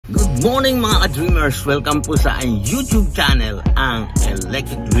Good morning mga ka-dreamers! Welcome po sa aking YouTube channel, ang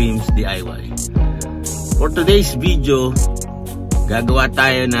Electric Dreams DIY. For today's video, gagawa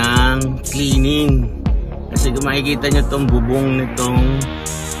tayo ng cleaning. Kasi kung makikita nyo itong bubong nitong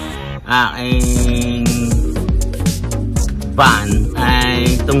aking van,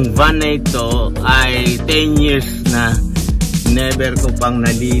 itong van na ito ay 10 years na never ko pang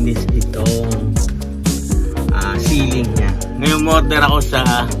nalinis itong ceiling niya. Ngayon order ako sa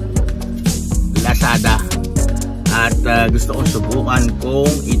Lazada at gusto ko subukan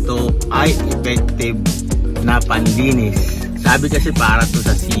kung ito ay effective na panlinis. Sabi kasi para to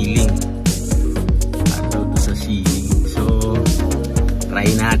sa ceiling. So try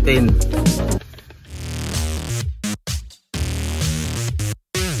natin.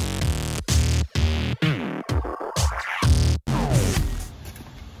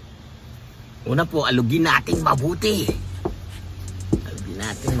 Una po, alugin natin mabuti.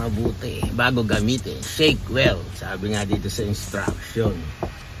 Bago gamitin. Shake well, sabi nga dito sa instruction.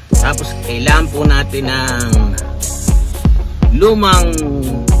 Tapos kailangan po natin ng lumang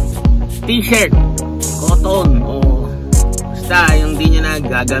t-shirt, cotton, o basta yung di nyo na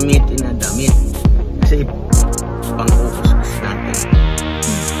gagamitin na damit. Kasi pang-focus natin.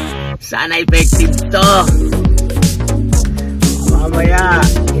 Sana effective to. Mamaya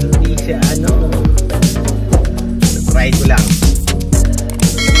hindi siya try ko lang.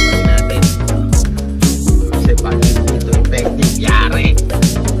 Kasi pag ito effective, yari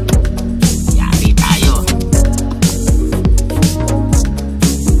tayo.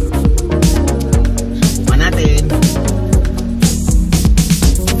 Subukan natin.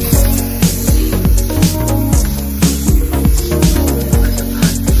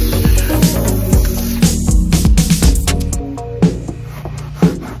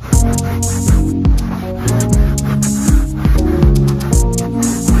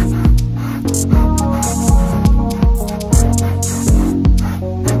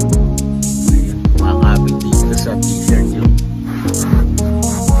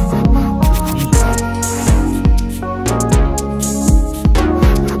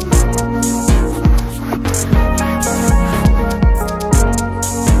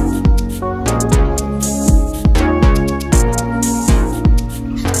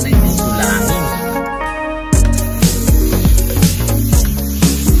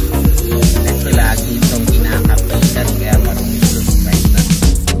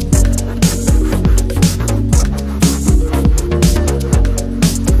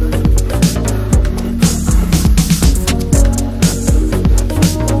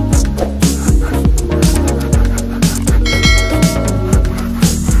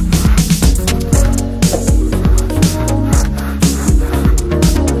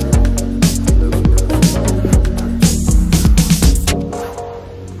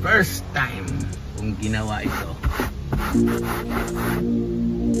 First time kung ginawa ito.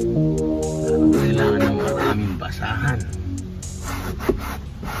 Kailangan ng maraming basahan.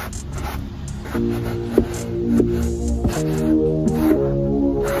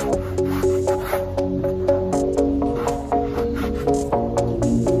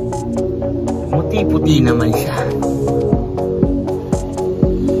 Puti-puti naman siya.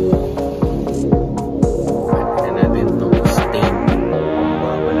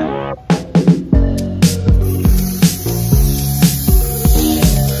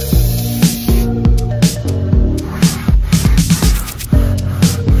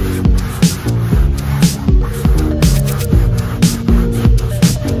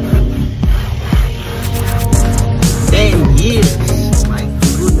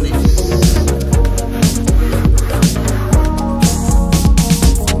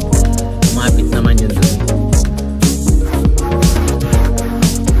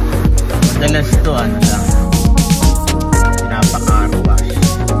 Ito lang, pinapaka-wash.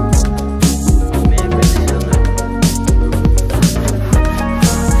 Never siya na.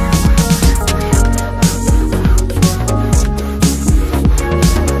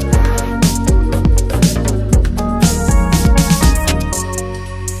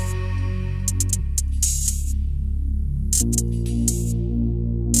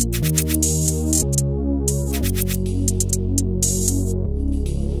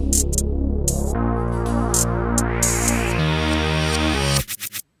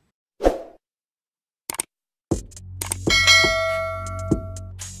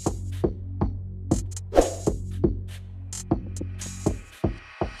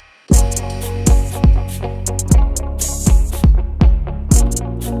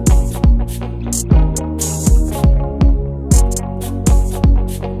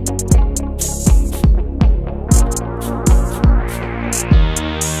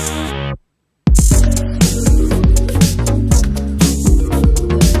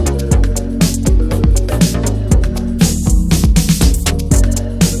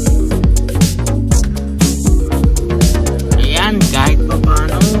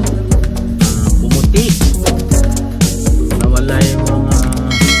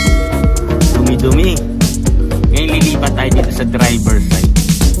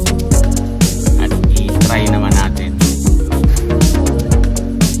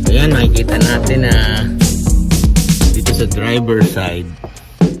 makikita natin na dito sa driver side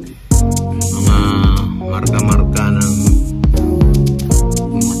mga marka-marka ng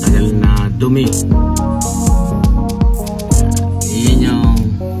matagal na dumi. Iyan yung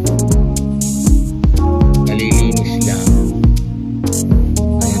kalilinis lang.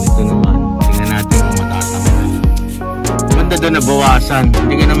 Ayan, ito naman, tingnan natin kung matatanggal. Maganda doon na bawasan,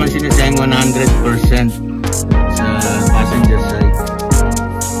 hindi ka naman sinisayang 100% sa passenger side.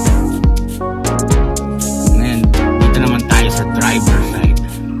 Ngayon, dito naman tayo sa driver side.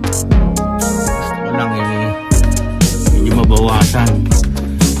 Gusto ko lang medyo mabawasan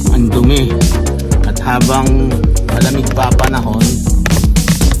ang dumi. At habang malamig pa panahon,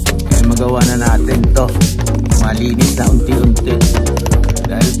 ay magawa na natin to. Malinis na unti-unti.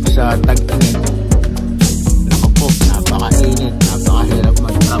 Dahil sa tag-init, naku po, napakainit, napakahirap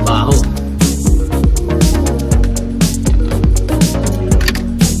magtrabaho.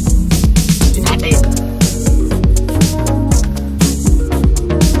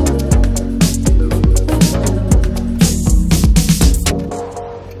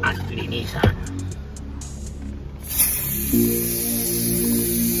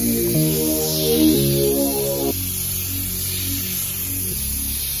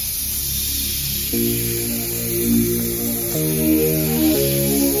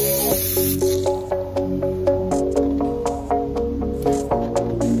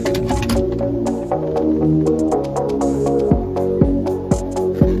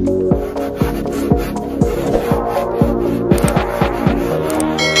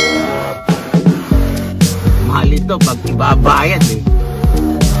 Ito pag ibabayad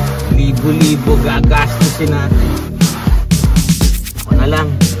libo-libo gagastusin natin. Ako na lang.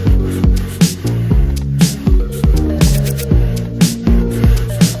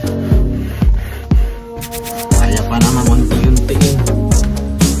 Kaya pa naman unti-untiin.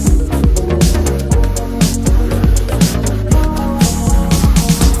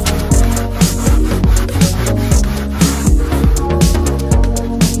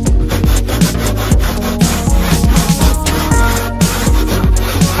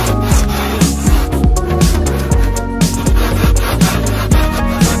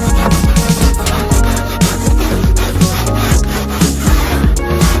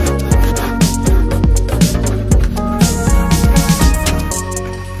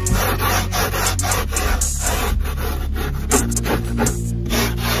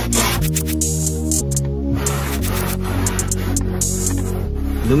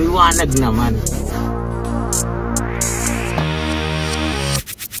 Lumiwanag naman.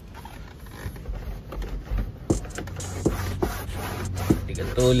 Hindi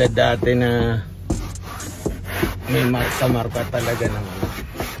katulad dati na may marka-marka talaga naman.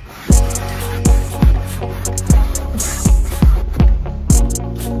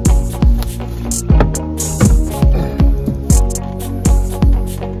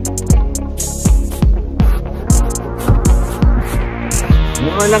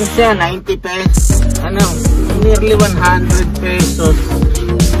 Lang siya, 90 pesos. Ano, nearly 100 pesos.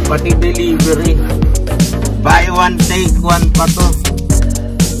 Pati delivery. Buy one, take one pa to.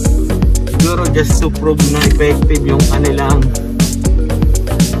 Siguro just to prove na effective yung kanilang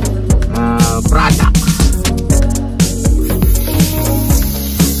product.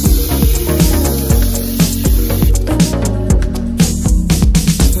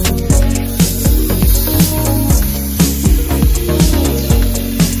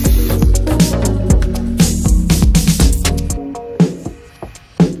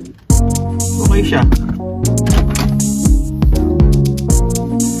 Siya.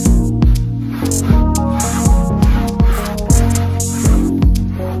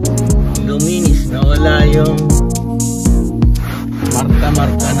 Luminis na wala yung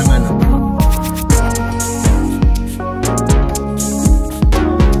marka-marka ng ano.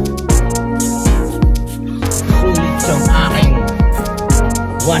 Sulit yung aking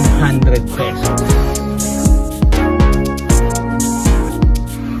 100 pesos.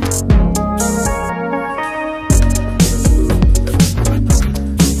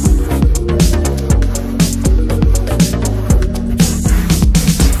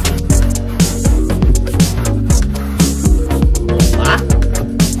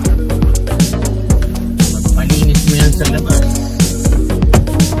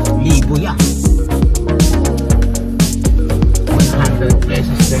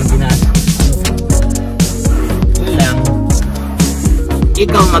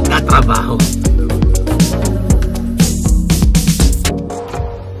 Ikaw magtatrabaho.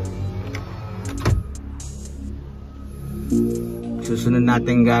 Susunod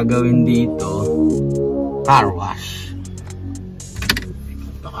natin gagawin dito, car wash.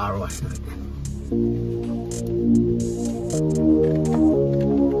 Pa-car wash natin.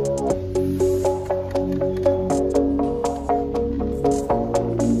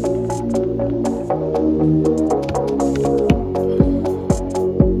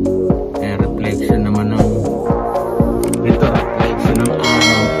 Reflection naman ng ito, reflection ng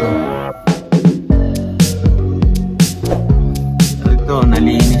araw to. Ito,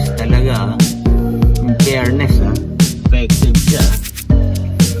 nalinis talaga. In fairness, effective siya.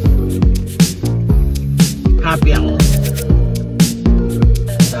 Happy ako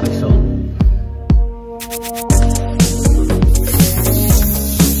sa result.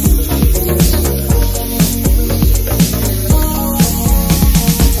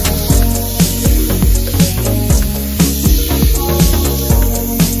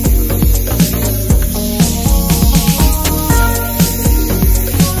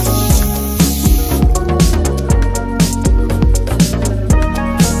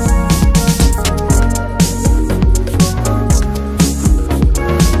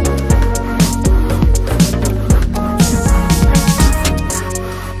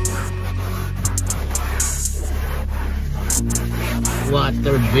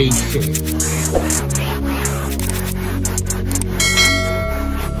 Water basin.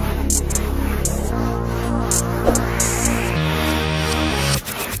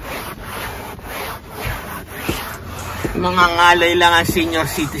 Mga ngalay lang ang senior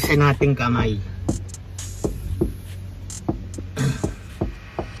citizen nating kamay.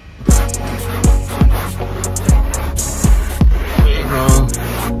 Pero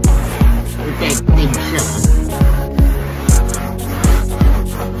effective siya.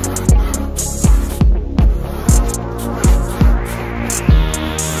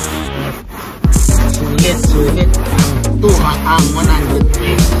 Sulit ang 100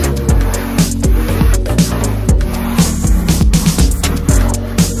 pesos.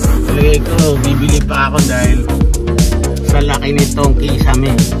 Talagay ko, bibili pa ako dahil sa laki nitong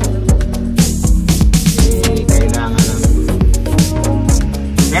Kisame. Kailangan lang.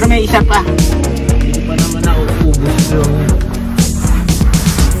 Pero may isa pa. Hindi pa naman nauubos yung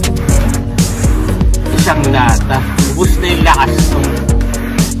isang lata. Ubus na yung lakas ko.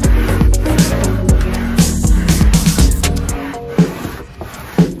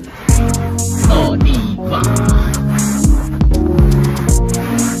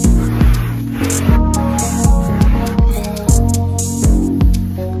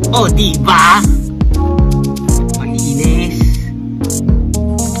 Oh, diba? Malinis.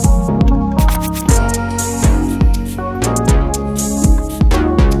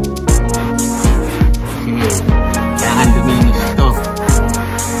 Sige, kailangan luminis to.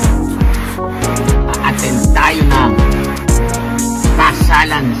 A-attend tayo ng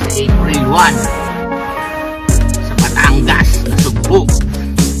kasalan sa April 1 sa Batangas na Sugbo.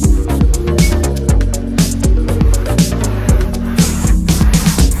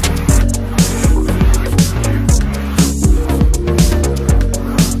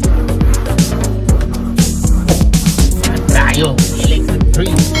 Electric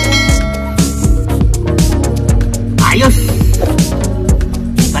dreams. Ayos!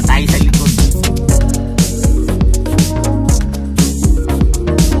 Di pa tayo sa likod.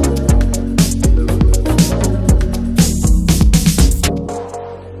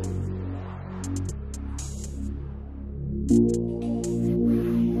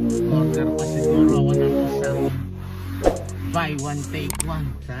 Order pa siguro ako ng isang buy one take one.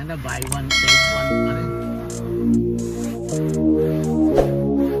 Sana buy one take one pa rin.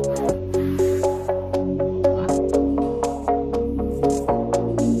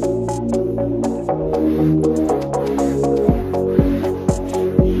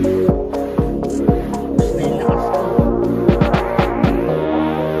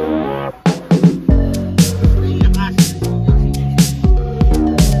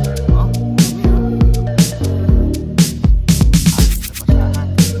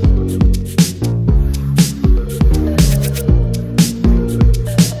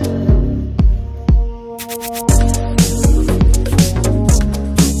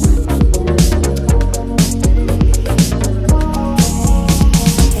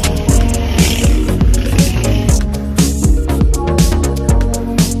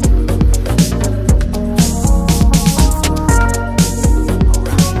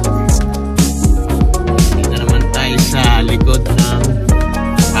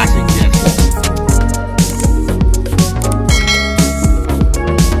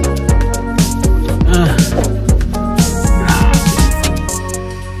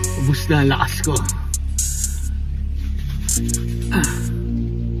 Na lakas ko.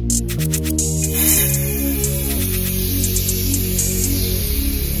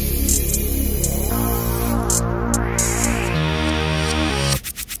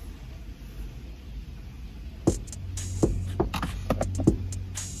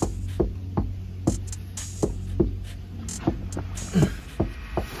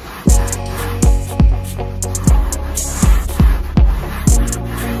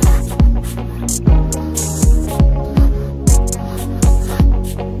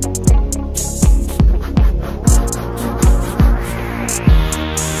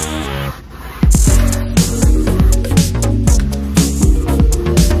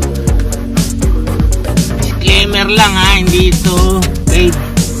 Share lang ha, hindi ito paid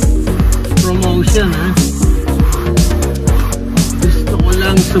promotion ha. Gusto ko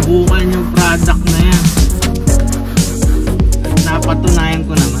lang subukan yung product na yan. At napatunayan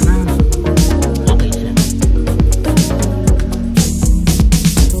ko naman ha. Okay siya.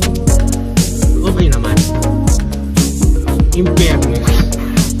 Okay naman. In fairness,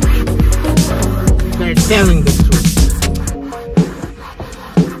 they're telling the truth.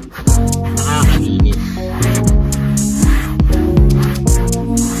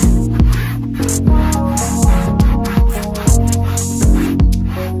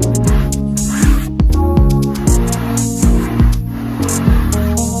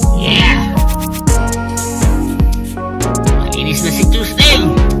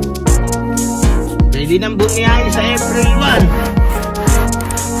 Pwede nang bumiyahe sa April 1.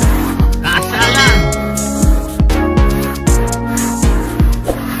 Kasalan.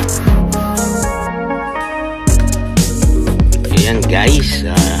 Ayan guys,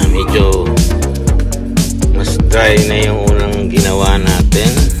 medyo mas dry na yung unang ginawa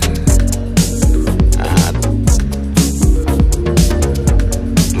natin. At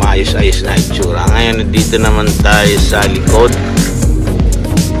maayos-ayos na itsura. Ngayon dito naman tayo sa likod.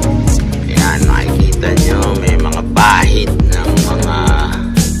 Nakikita nyo may mga bahid ng mga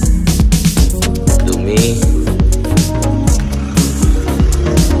dumi.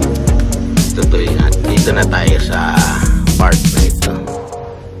 Dito na tayo sa part na ito.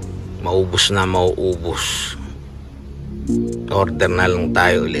 Maubos na mauubos. Order na lang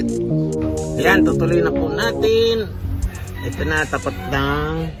tayo ulit. Yan, tutuloy na po natin. Ito na, tapat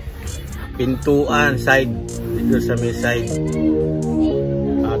ng pintuan side. Dito sa may side.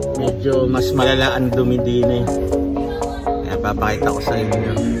 Medyo mas malala ang dumi din eh. Kaya papakita ko sa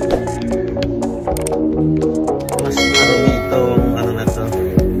inyo. Mas marumi itong ano na to.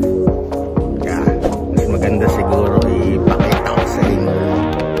 Kaya mas maganda siguro ipakita ko sa inyo.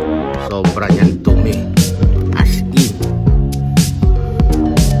 Sobra niyang dumi. As in.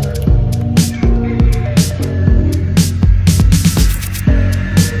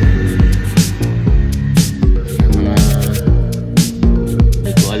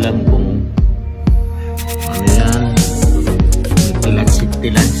 Alam kung ano yan, may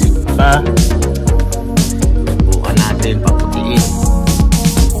tilansik pa. Bukan natin paputiin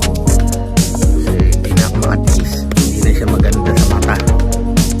kasi hindi na ako makatiis, hindi na siya maganda sa mata.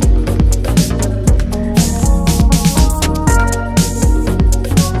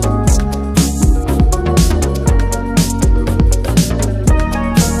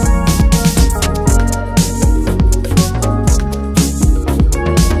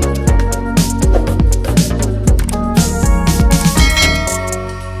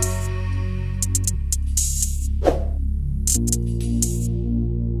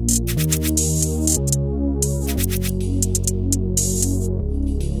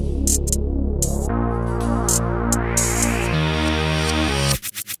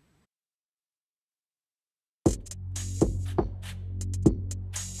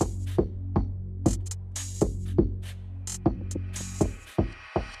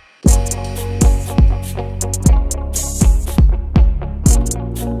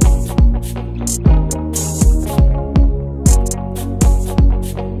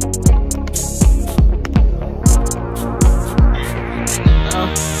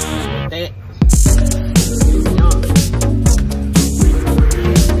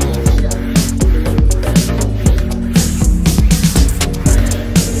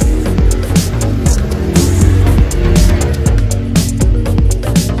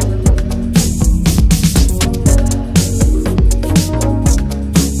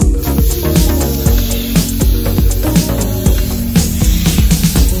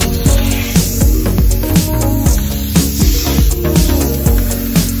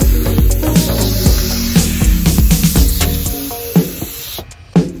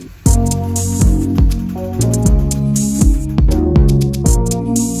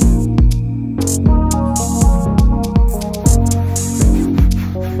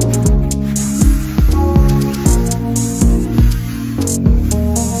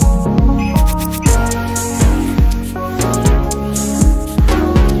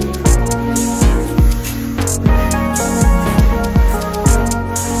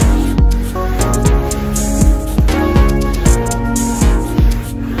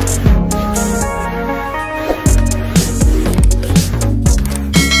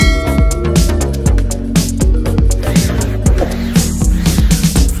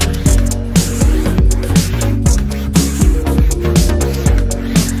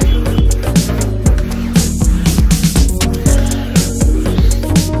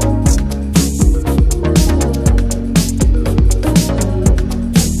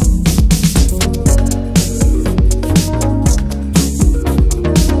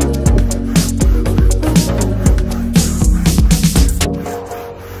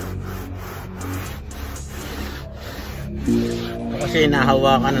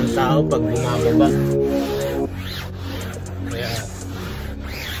 hinahawakan ng tao pag bumababa.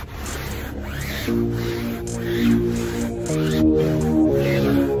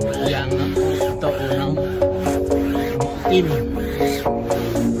 Kaya nga, ito unang team.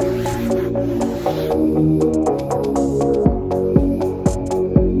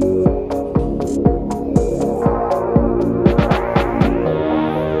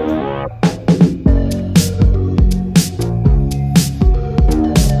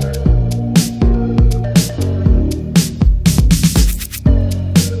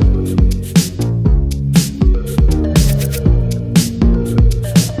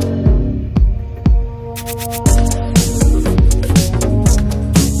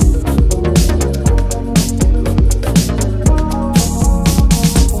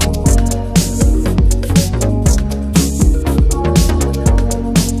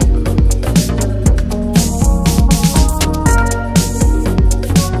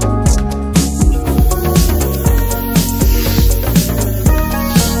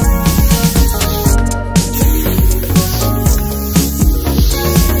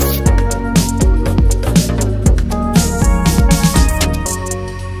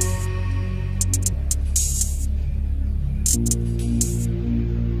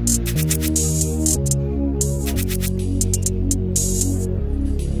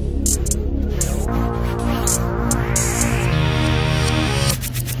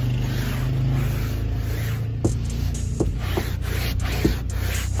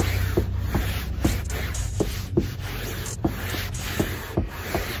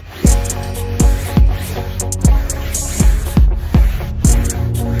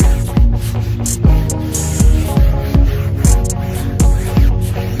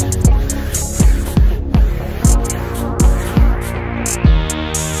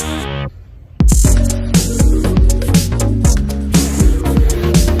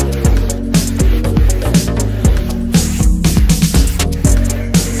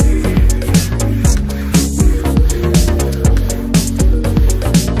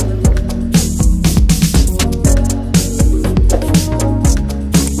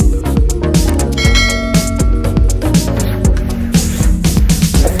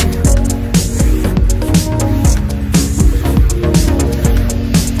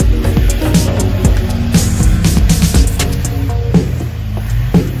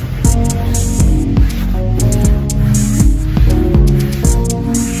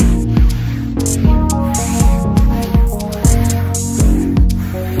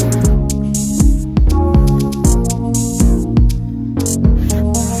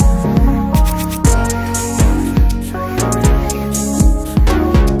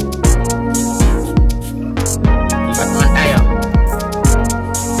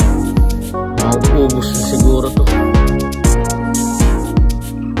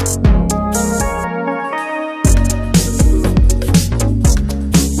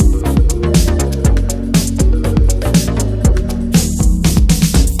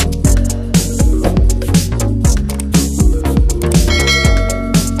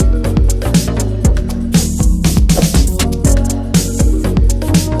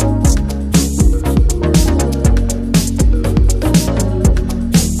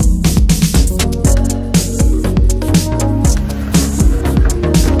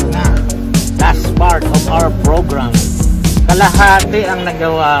 Kalahati ang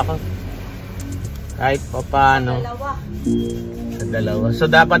nagawa ko. Kahit pa paano. Sa dalawa. So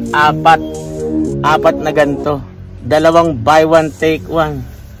dapat apat na ganito. Dalawang buy one take one.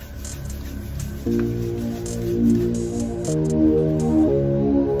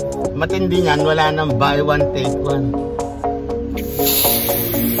 Matindi niyan, wala nang buy one take one.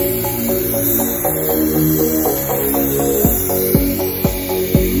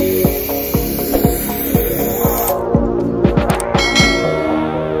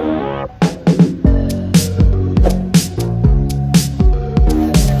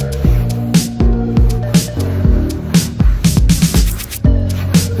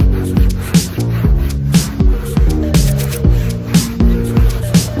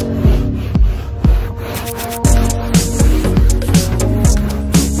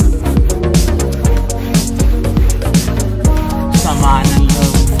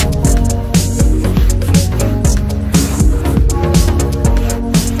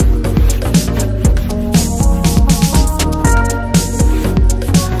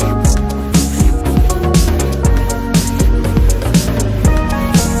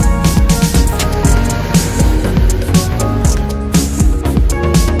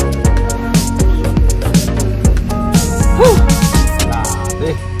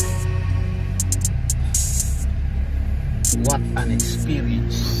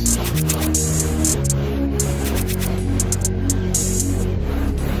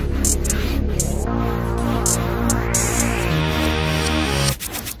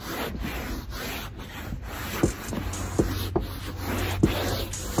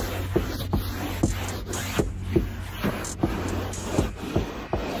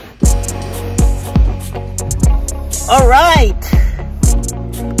 Alright!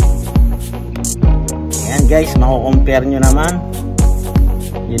 Ayan guys, makukompare nyo naman.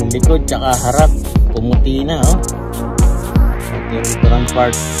 Yung likod tsaka harap, pumuti na oh. Ito yung likuran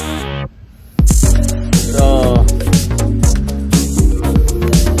part. So,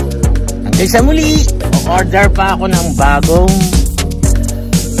 hanggang sa muli, order pa ako ng bagong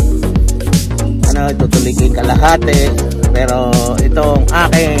tutuloy ko yung kalahati. Pero itong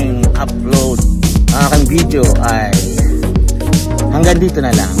aking upload, aking video ay hanggang dito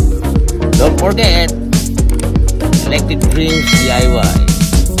na lang. Don't forget, Electric Dreams DIY.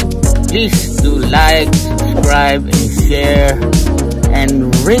 Please do like, subscribe, and share, and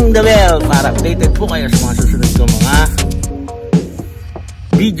ring the bell para updated po kayo sa mga susunod ko mga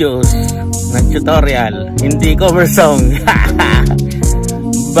videos na tutorial, hindi cover song.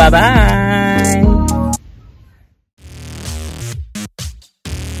 Bye bye!